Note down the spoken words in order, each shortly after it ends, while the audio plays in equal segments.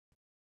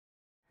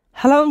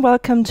Hello and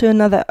welcome to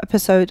another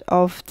episode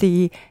of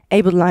the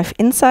Ableton Live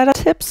Insider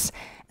tips.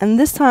 And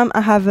this time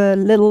I have a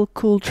little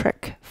cool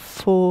trick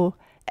for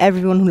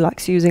everyone who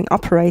likes using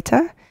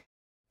Operator.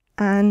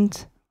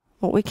 And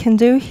what we can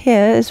do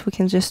here is we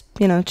can just,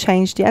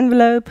 change the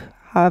envelope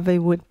however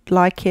you would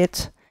like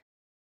it.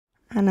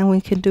 And then we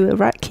can do a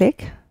right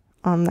click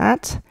on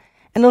that.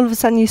 And all of a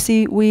sudden you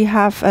see we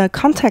have a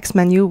context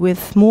menu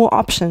with more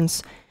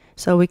options.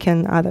 So we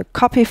can either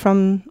copy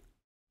from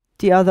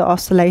the other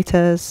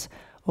oscillators,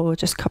 or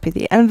just copy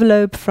the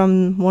envelope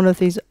from one of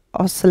these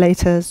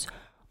oscillators,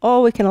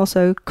 or we can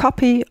also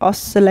copy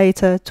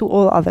oscillator to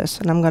all others.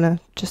 And I'm going to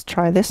just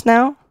try this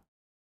now.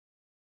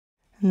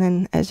 And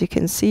then as you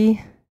can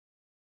see,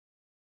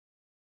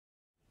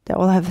 they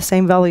all have the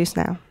same values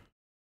now.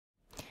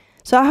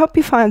 So I hope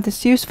you find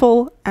this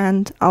useful,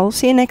 and I'll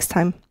see you next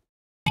time.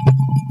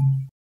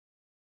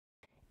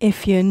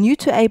 If you're new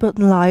to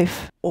Ableton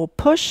Live or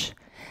Push,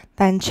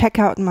 then check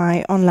out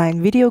my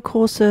online video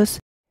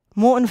courses.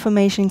 More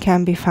information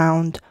can be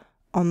found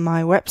on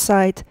my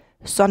website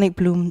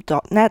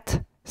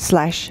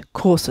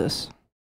sonicbloom.net/courses.